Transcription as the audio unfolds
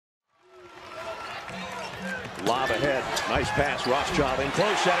Lob ahead. Nice pass. Rothschild in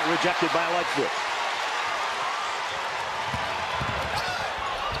close at it. Rejected by Lightfoot.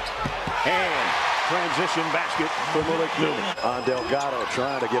 And transition basket for Malik Newman. On Delgado,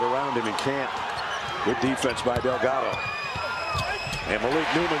 trying to get around him and can't. Good defense by Delgado. And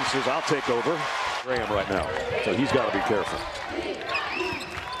Malik Newman says, I'll take over. Graham right now, so he's got to be careful.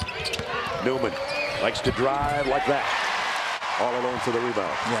 Newman likes to drive like that. All alone for the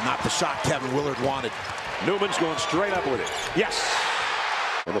rebound. Yeah, not the shot Kevin Willard wanted. Newman's going straight up with it. Yes!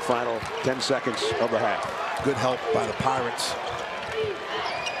 In the final 10 seconds of the half. Good help by the Pirates.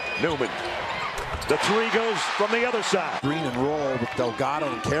 Newman. The three goes from the other side. Green and roll with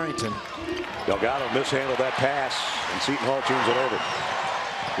Delgado and Carrington. Delgado mishandled that pass, and Seton Hall turns it over.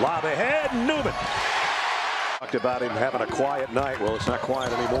 Lob ahead, Newman. Talked about him having a quiet night. Well, it's not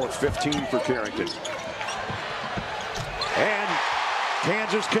quiet anymore. 15 for Carrington. And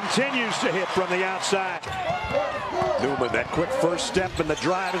Kansas continues to hit from the outside. Newman, that quick first step, and the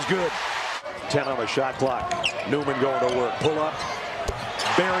drive is good. 10 on the shot clock. Newman going to work. Pull up.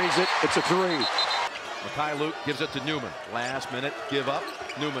 Buries it. It's a three. Luke gives it to Newman. Last minute give up.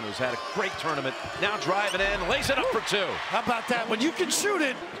 Newman, who's had a great tournament, now driving in, lays it up for two. How about that? When you can shoot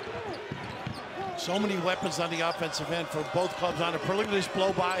it. So many weapons on the offensive end for both clubs on it. Look at this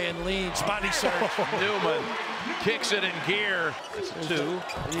blow by and lean. Spotty search. Newman kicks it in gear. It's two.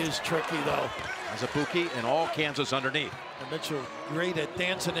 He is tricky, though. Azubuike and all Kansas underneath. And Mitchell great at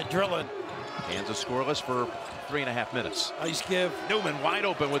dancing and drilling. Kansas scoreless for 3.5 minutes. Nice give. Newman wide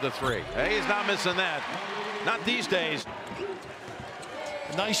open with a three. Hey, he's not missing that. Not these days.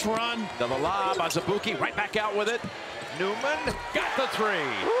 Nice run. To the lob. Azubuike right back out with it. Newman got the three.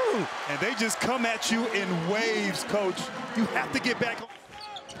 Woo. And they just come at you in waves, Coach. You have to get back.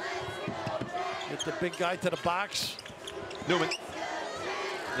 Get the big guy to the box. Newman.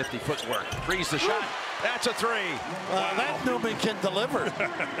 Nifty footwork. Frees the shot. That's a three. Wow. That Newman can deliver.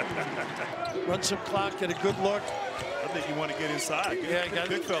 Run some clock, get a good look. I think you want to get inside. Yeah, got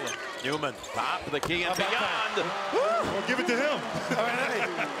big fella. Newman, top of the key and beyond. Well, give it to him. All right.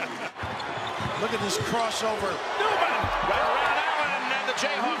 Look at this crossover. Newman, right around Allen, and the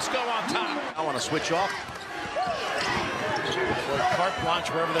Jayhawks go on top. I want to switch off. Carte blanche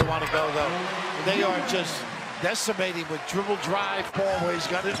wherever they want to go, though. They are just decimating with dribble drive. Always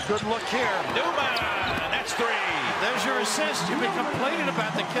got a good look here. Newman, that's three. There's your assist. You've been complaining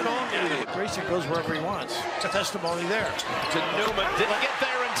about the kid all game. Grayson goes wherever he wants. Testimony there. To Newman, didn't get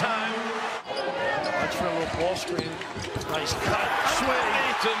there in time. Watch for a little ball screen. Nice cut. Swing.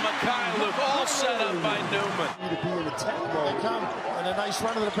 To Luke, all set up by Newman. To be in attack while they come. And a nice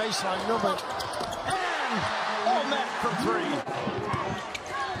run to the baseline. Newman. And all net from three.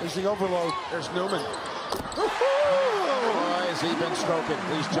 There's the overload. There's Newman. Boy, has he been stroking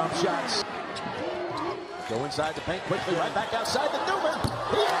these jump shots. Go inside the paint quickly, right back outside the Newman.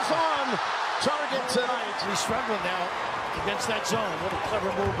 He is on target tonight. He's struggling now against that zone. What a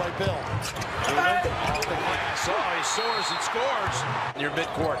clever move by Bill. Newman off the glass. Oh, he soars and scores in your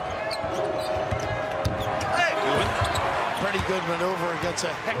midcourt. Hey, Newman. Pretty good maneuver against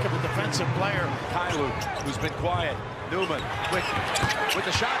a heck of a defensive player. Luke, who's been quiet. Newman quick with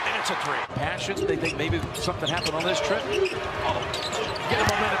the shot, and it's a three. Passion, they think maybe something happened on this trip. Oh, get a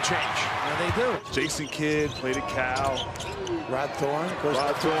momentum change. And they do. Jason Kidd played at Cal. Rod Thorne,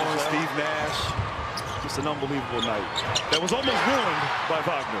 Steve Nash. Just an unbelievable night. That was almost ruined by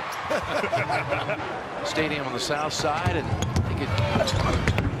Wagner. Stadium on the south side, and they could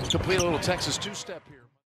complete a little Texas two-step here.